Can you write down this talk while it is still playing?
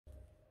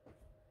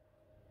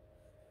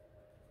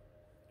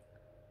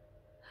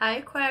Hi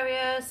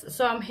Aquarius,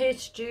 so I'm here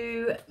to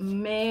do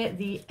May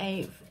the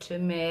 8th to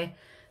May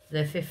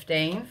the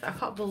 15th. I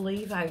can't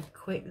believe how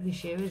quick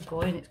this year is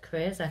going, it's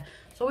crazy.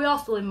 So we are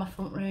still in my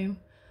front room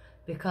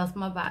because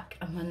my back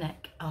and my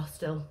neck are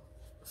still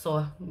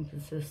sore. You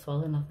can see the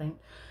swelling, I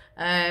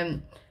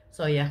think.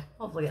 So yeah,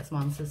 hopefully get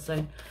some answers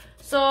soon.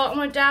 So I'm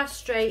going to dive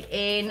straight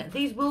in.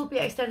 These will be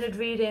extended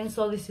readings,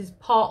 so this is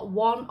part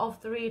 1 of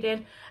the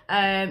reading.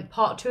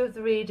 Part 2 of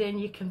the reading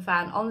you can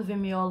find on the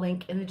Vimeo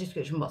link in the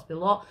description box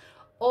below.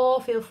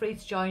 Or feel free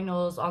to join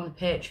us on the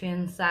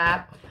Patreon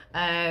site,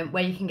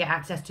 where you can get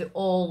access to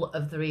all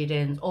of the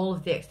readings, all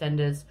of the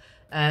extenders.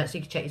 So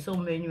you can check your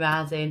sun, moon, your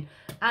rising,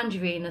 and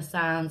your Venus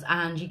signs,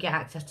 and you get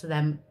access to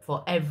them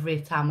for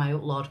every time I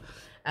upload.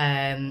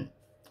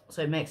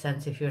 So it makes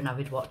sense if you're an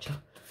avid watcher.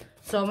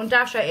 So I'm going to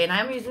dive straight in.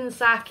 I am using the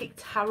Psychic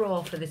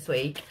Tarot for this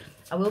week.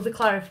 I will be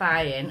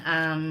clarifying,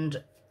 and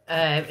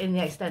in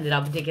the extended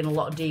I'll be digging a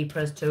lot deeper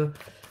as to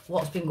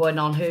what's been going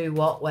on, who,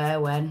 what, where,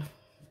 when.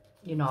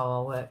 You know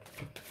how I work.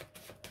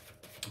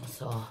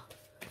 So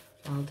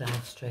I'll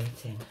dive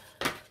straight in.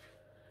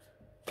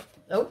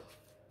 Oh,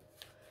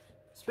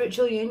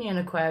 spiritual union,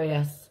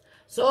 Aquarius.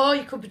 So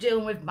you could be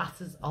dealing with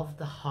matters of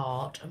the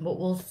heart, but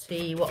we'll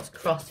see what's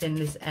crossing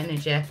this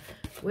energy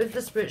with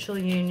the spiritual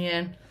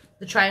union,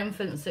 the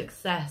triumphant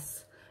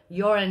success,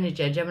 your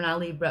energy, Gemini,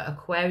 Libra,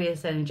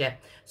 Aquarius energy.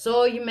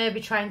 So you may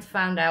be trying to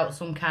find out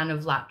some kind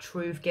of like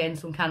truth, gain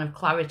some kind of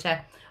clarity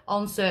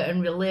on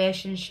certain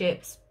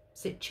relationships,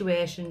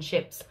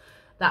 situationships,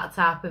 that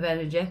type of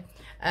energy.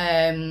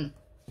 It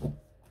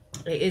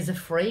is a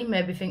free,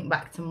 maybe think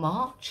back to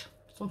March.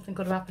 Something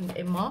could have happened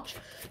in March.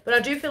 But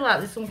I do feel like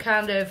there's some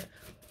kind of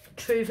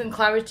truth and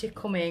clarity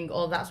coming,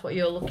 or that's what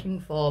you're looking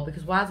for,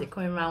 because why is it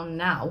coming around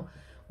now?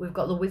 We've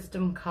got the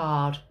wisdom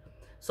card.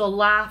 So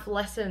life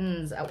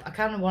lessons, I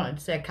kind of wanted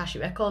to say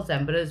Akashic Records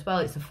then, but as well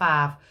it's a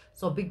 5.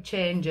 So big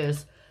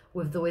changes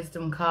with the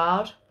wisdom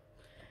card.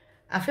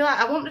 I feel like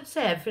I wanted to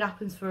say everything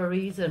happens for a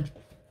reason.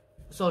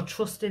 So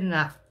trust in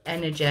that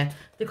energy.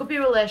 There could be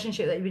a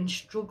relationship that you've been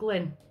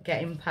struggling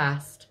getting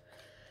past.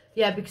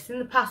 Yeah, because in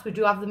the past we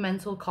do have the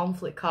mental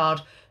conflict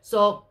card.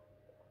 So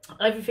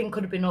everything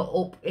could have been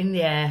up in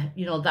the air,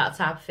 you know, that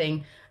type of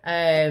thing.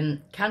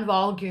 Kind of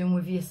arguing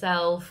with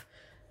yourself.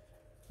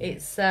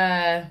 It's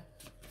not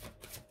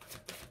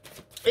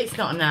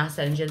a nice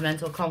energy, the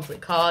mental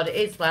conflict card.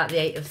 It's like the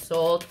 8 of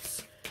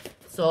Swords.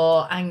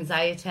 So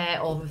anxiety,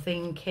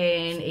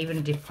 overthinking,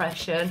 even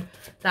depression,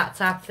 that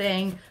type of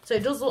thing. So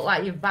it does look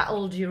like you've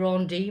battled your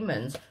own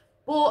demons.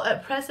 But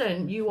at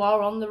present, you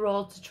are on the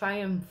road to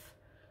triumph.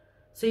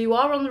 So you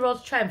are on the road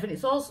to triumph. And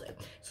it's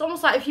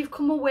almost like if you've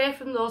come away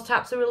from those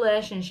types of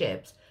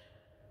relationships,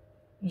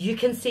 you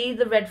can see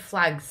the red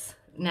flags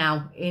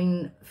now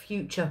in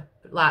future,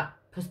 like,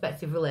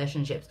 prospective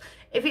relationships.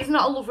 If it's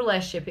not a love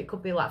relationship, it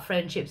could be like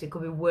friendships, it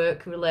could be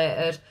work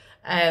related,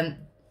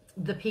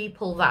 the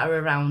people that are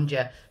around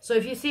you. So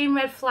if you're seeing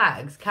red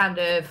flags, kind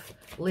of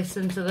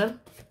listen to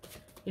them.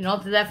 You know,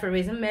 they're there for a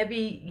reason.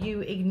 Maybe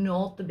you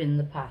ignored them in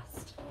the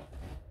past.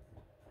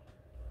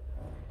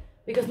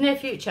 Because near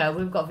future,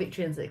 we've got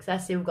victory and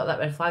success. We've got that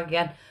red flag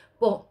again.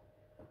 But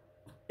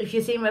if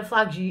you're seeing red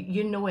flags,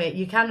 you know it.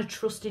 You kind of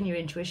trust in your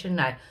intuition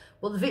now.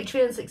 But the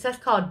victory and success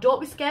card,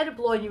 don't be scared of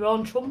blowing your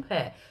own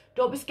trumpet.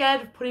 Don't be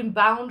scared of putting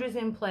boundaries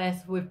in place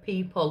with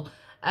people.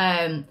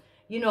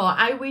 You know,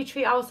 how we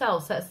treat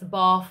ourselves sets the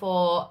bar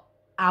for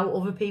how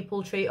other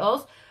people treat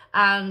us.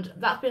 And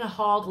that's been a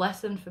hard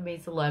lesson for me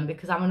to learn,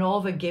 because I'm an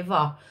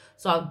over-giver.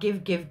 So I'll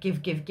give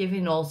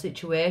in all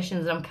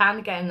situations. And I'm kind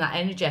of getting that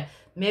energy.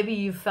 Maybe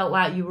you felt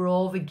like you were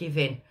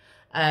over-giving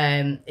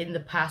in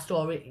the past,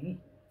 or in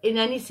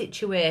any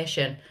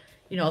situation.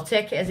 You know,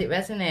 take it as it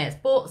resonates.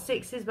 But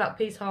 6 is about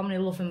peace, harmony,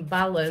 love and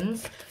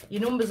balance.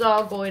 Your numbers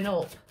are going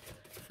up.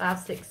 5,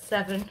 6,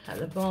 7 at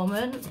the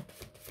moment.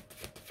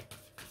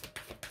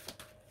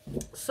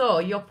 So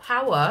your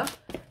power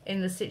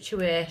in the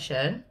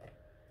situation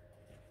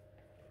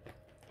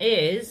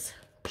is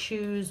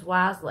choose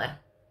wisely.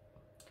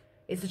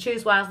 It's a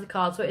choose wisely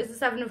card. So it is the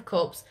 7 of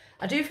Cups.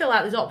 I do feel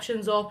like there's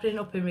options opening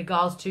up in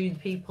regards to the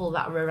people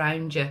that are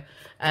around you.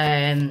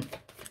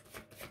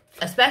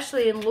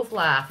 Especially in love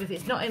life. If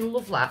it's not in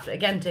love life,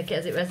 again, take it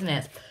as it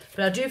resonates.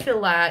 But I do feel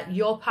like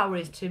your power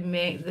is to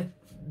make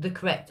the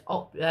correct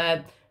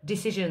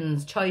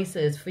decisions,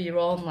 choices for your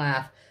own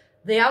life.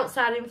 The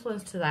outside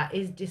influence to that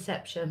is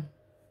deception.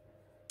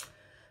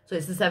 So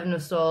it's the 7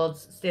 of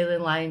Swords,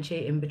 stealing, lying,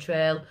 cheating,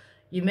 betrayal.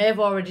 You may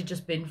have already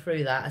just been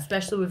through that,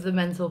 especially with the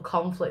mental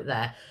conflict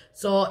there.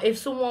 So if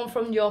someone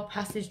from your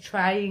past is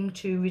trying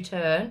to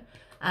return,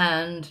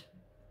 and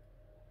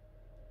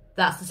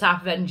that's the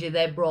type of energy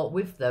they brought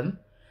with them,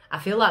 I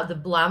feel like the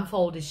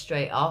blindfold is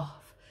straight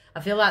off. I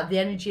feel like the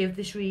energy of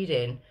this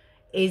reading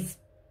is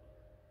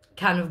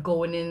kind of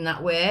going in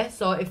that way.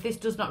 So if this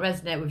does not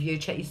resonate with you,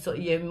 check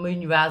your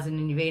moon, your rising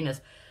and your Venus.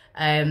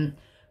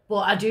 But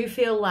I do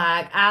feel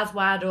like eyes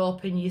wide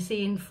open, you're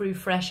seeing through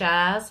fresh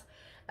eyes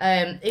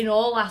in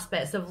all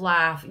aspects of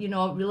life. You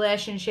know,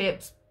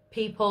 relationships,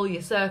 people,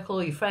 your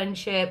circle, your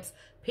friendships,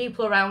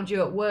 people around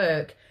you at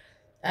work.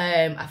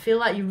 I feel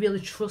like you're really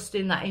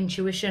trusting that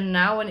intuition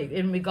now, and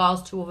in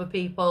regards to other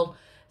people,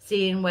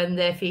 seeing when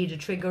they feed a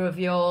trigger of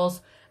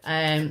yours.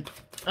 I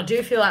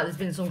do feel like there's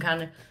been some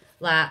kind of,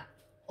 like,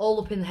 all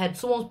up in the head.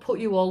 Someone's put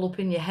you all up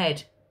in your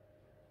head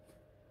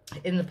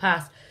in the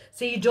past.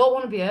 So you don't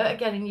want to be hurt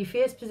again. In your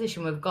fierce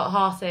position, we've got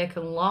heartache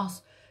and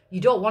loss.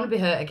 You don't want to be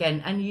hurt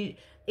again. And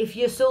if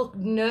you're still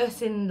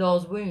nursing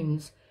those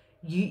wounds,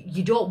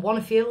 you don't want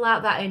to feel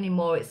like that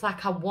anymore. It's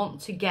like, I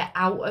want to get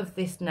out of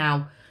this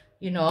now.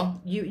 You know,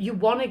 you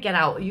want to get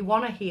out. You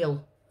want to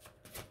heal.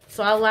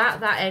 So I like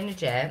that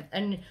energy.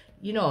 And,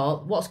 you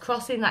know, what's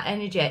crossing that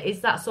energy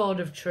is that sword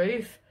of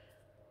truth.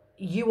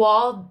 You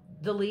are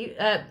the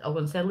I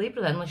wouldn't say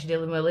Libra then, unless you're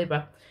dealing with a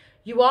Libra.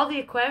 You are the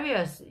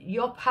Aquarius.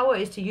 Your power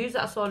is to use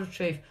that sword of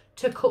truth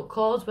to cut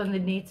cords when they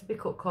need to be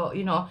cut,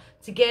 you know,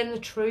 to gain the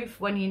truth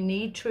when you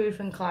need truth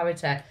and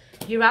clarity.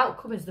 Your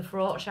outcome is the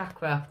throat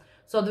chakra.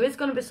 So there is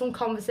going to be some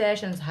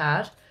conversations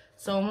had.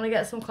 So I'm going to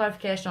get some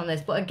clarification on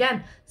this. But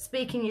again,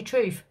 speaking your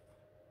truth.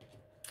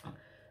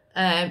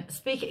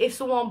 If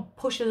someone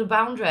pushes a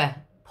boundary,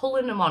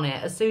 pulling them on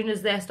it as soon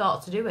as they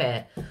start to do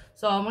it.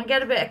 So I'm going to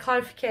get a bit of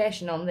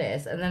clarification on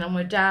this, and then I'm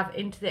going to dive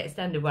into the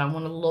extended where I'm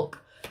going to look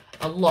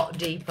a lot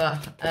deeper.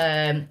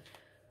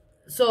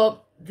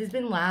 So there's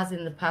been lies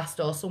in the past,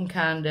 or some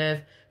kind of,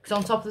 because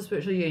on top of the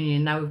spiritual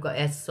union, now we've got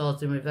Ace of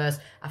Swords in reverse.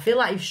 I feel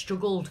like you've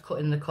struggled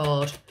cutting the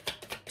cord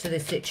to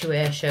this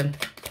situation.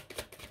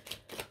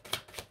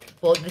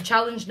 But the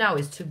challenge now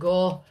is to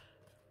go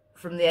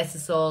from the Ace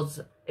of Swords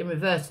in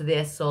reverse to the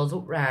Ace of Swords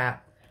upright.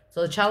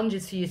 So the challenge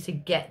is for you to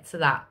get to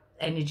that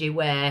energy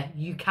where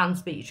you can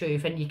speak your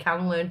truth and you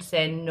can learn to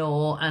say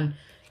no, and,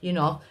 you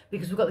know,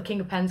 because we've got the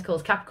King of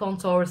Pentacles, Capricorn,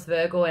 Taurus,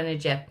 Virgo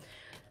energy.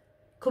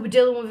 Could be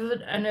dealing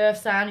with an earth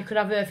sign, you could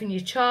have earth in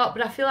your chart,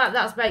 but I feel like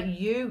that's about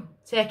you,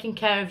 taking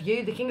care of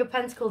you. The King of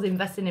Pentacles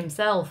invests in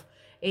himself.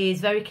 He's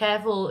very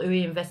careful who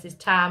he invests his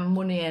time,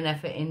 money and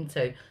effort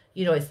into.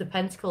 You know, it's the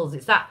Pentacles,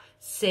 it's that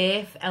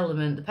safe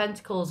element. The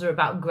Pentacles are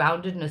about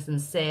groundedness and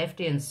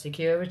safety and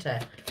security.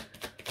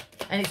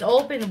 And it's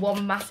all been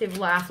one massive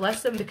life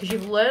lesson, because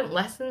you've learnt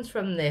lessons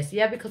from this.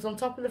 Yeah, because on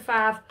top of the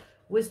 5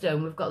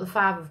 wisdom, we've got the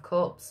 5 of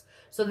cups.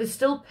 So there's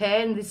still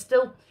pain. There's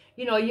still,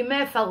 you know, you may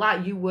have felt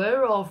like you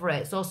were over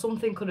it. So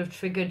something could have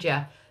triggered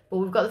you. But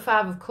we've got the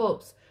 5 of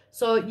cups.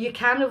 So you're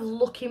kind of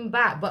looking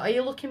back. But are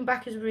you looking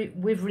back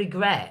with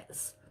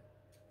regrets?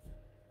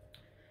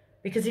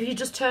 Because if you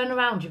just turn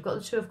around, you've got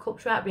the 2 of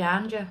cups right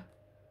behind you.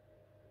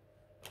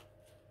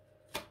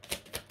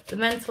 The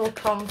mental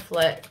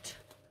conflict.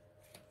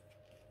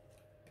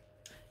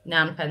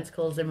 9 of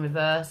Pentacles in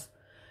reverse.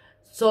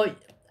 So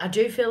I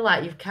do feel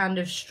like you've kind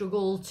of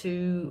struggled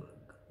to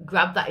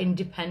grab that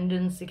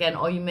independence again,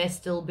 or you may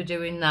still be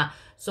doing that.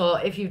 So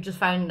if you've just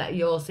found that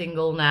you're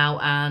single now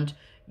and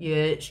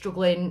you're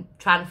struggling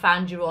trying to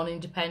find your own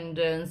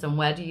independence and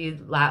where do you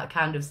like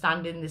kind of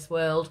stand in this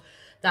world,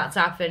 that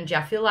type of energy.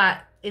 I feel like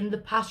in the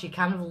past you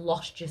kind of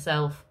lost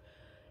yourself.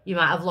 You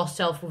might have lost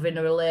self within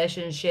a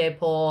relationship,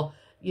 or,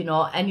 you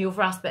know, any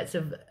other aspects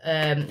of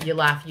your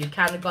life. You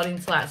kind of got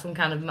into like some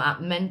kind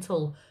of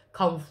mental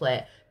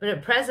conflict. But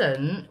at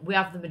present, we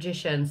have the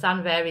Magician, sign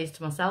of Aries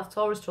to myself,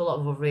 Taurus to a lot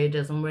of other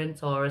readers, and we're in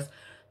Taurus.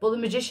 But the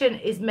Magician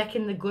is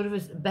making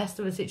the best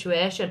of a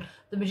situation.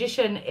 The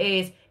Magician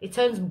is, it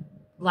turns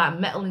like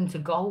metal into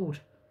gold,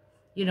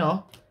 you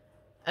know.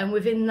 And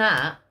within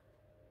that,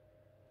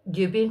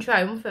 you're being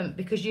triumphant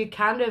because you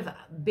kind of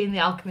been the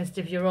alchemist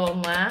of your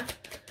own life.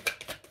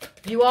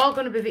 You are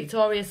going to be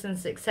victorious and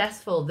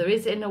successful. There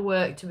is inner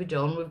work to be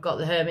done. We've got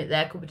the Hermit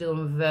there, could be dealing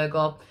with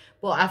Virgo.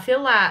 But I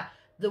feel like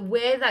the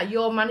way that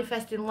you're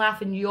manifesting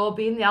life and you're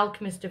being the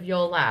alchemist of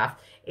your life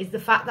is the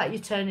fact that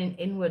you're turning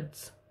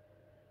inwards.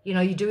 You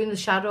know, you're doing the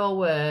shadow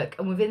work.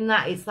 And within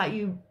that, it's like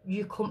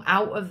you come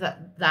out of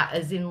that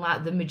as in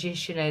like the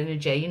magician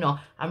energy. You know,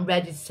 I'm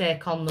ready to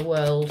take on the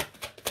world.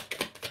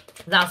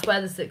 That's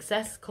where the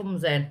success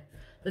comes in.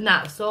 The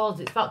Knight of Swords,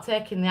 it's about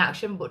taking the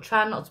action, but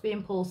try not to be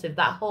impulsive.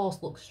 That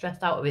horse looks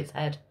stressed out of its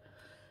head.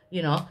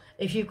 You know,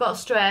 if you've got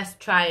stress,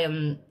 try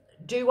and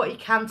do what you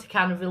can to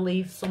kind of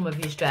relieve some of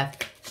your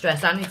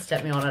stress. I need to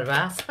take me on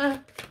advice.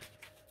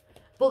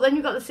 But then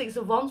you've got the 6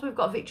 of Wands. We've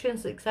got victory and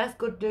success.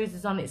 Good news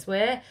is on its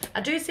way.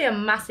 I do see a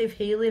massive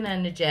healing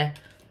energy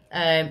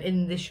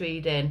in this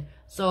reading.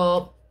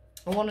 So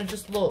I want to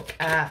just look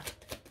at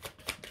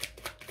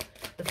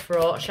the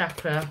throat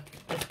chakra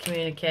with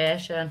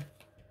communication.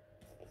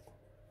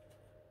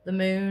 The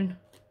Moon,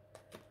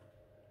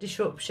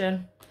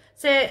 disruption.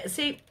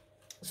 See,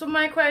 some of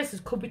my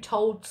Aquariuses could be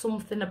told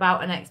something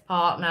about an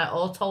ex-partner,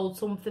 or told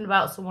something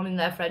about someone in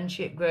their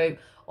friendship group,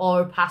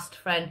 or a past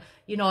friend,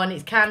 you know, and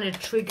it's kind of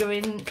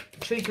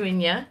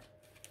triggering you.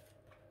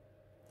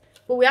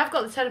 But we have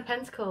got the 10 of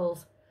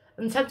Pentacles.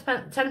 And the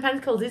 10 of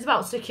Pentacles is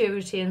about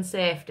security and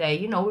safety.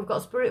 You know, we've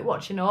got Spirit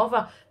watching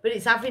over, but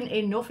it's having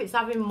enough. It's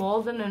having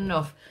more than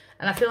enough.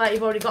 And I feel like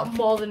you've already got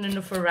more than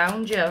enough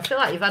around you. I feel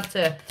like you've had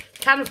to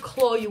kind of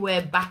claw your way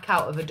back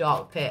out of a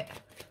dark pit.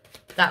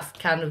 That's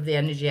kind of the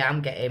energy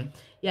I'm getting.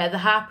 Yeah, the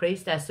High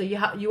Priestess. So you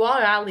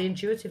are highly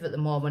intuitive at the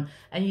moment,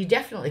 and you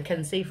definitely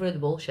can see through the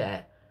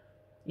bullshit.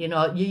 You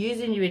know, you're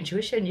using your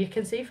intuition. You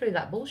can see through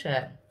that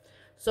bullshit.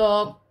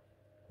 So,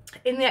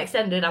 in the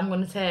extended, I'm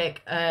going to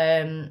take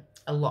a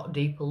lot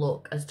deeper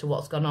look as to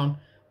what's gone on,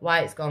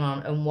 why it's gone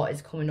on, and what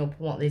is coming up, and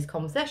what these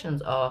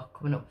conversations are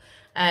coming up.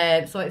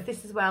 So, if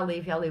this is where I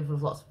leave you, I leave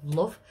with lots of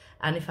love.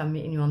 And if I'm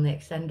meeting you on the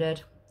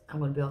extended, I'm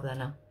going to be over there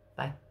now.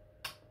 Bye.